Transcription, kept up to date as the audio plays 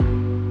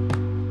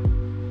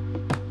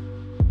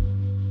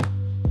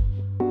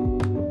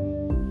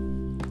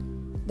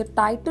The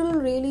title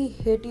really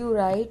hit you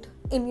right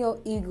in your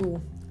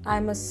ego, I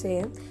must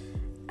say.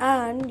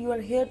 And you are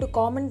here to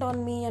comment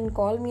on me and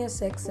call me a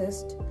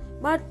sexist.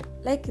 But,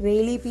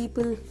 really,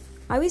 people,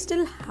 are we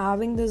still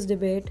having this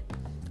debate?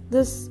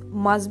 This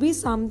must be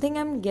something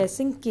I'm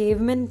guessing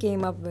cavemen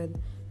came up with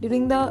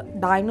during the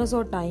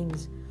dinosaur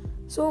times.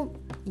 So,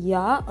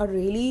 yeah, a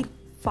really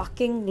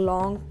fucking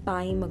long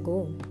time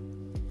ago.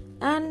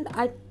 And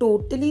I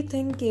totally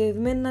think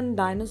cavemen and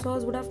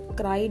dinosaurs would have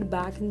cried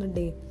back in the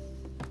day.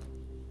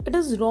 It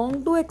is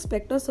wrong to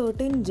expect a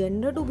certain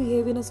gender to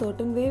behave in a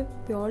certain way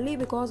purely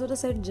because of a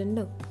said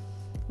gender.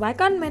 Why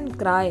can't men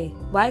cry?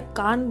 Why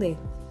can't they?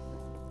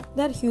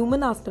 They are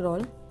human after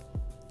all.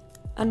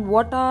 And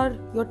what are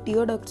your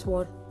tear ducts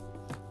for?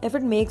 If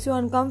it makes you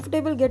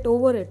uncomfortable, get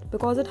over it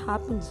because it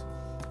happens.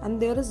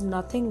 And there is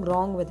nothing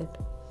wrong with it.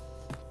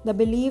 The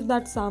belief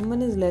that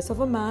someone is less of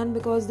a man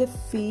because they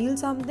feel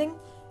something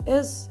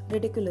is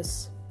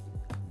ridiculous.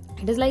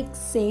 It is like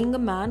saying a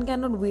man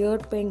cannot wear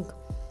pink.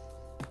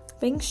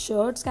 Pink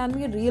shirts can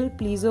be a real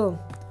pleaser.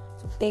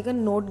 So take a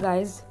note,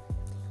 guys.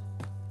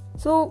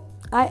 So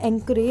I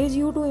encourage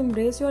you to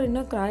embrace your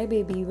inner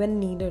crybaby when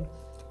needed.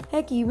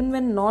 Heck, even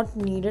when not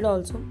needed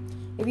also.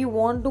 If you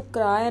want to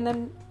cry in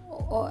an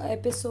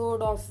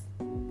episode of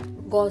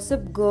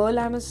Gossip Girl,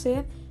 I must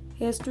say,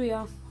 here's to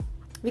ya.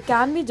 We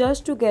can be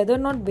judged together,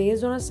 not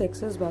based on a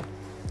sexist, but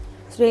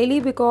it's really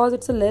because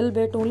it's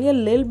only a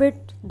little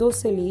bit, though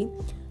silly,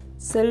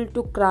 still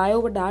to cry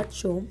over that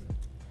show.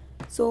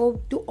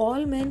 So, to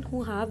all men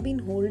who have been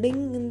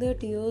holding in their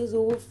tears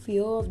over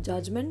fear of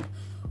judgment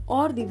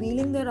or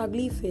revealing their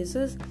ugly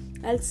faces,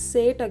 I'll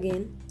say it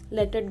again,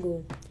 let it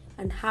go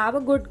and have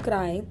a good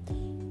cry.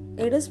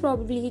 It is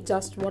probably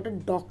just what a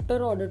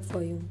doctor ordered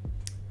for you.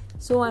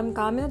 So, I'm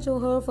Kamya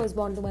Johar,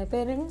 firstborn to my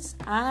parents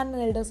and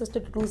an elder sister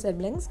to two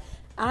siblings,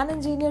 an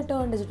engineer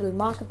turned digital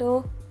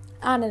marketer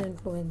and an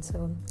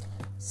influencer.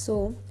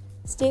 So,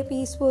 stay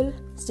peaceful,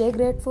 stay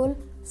grateful,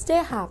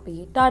 stay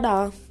happy.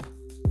 Tada!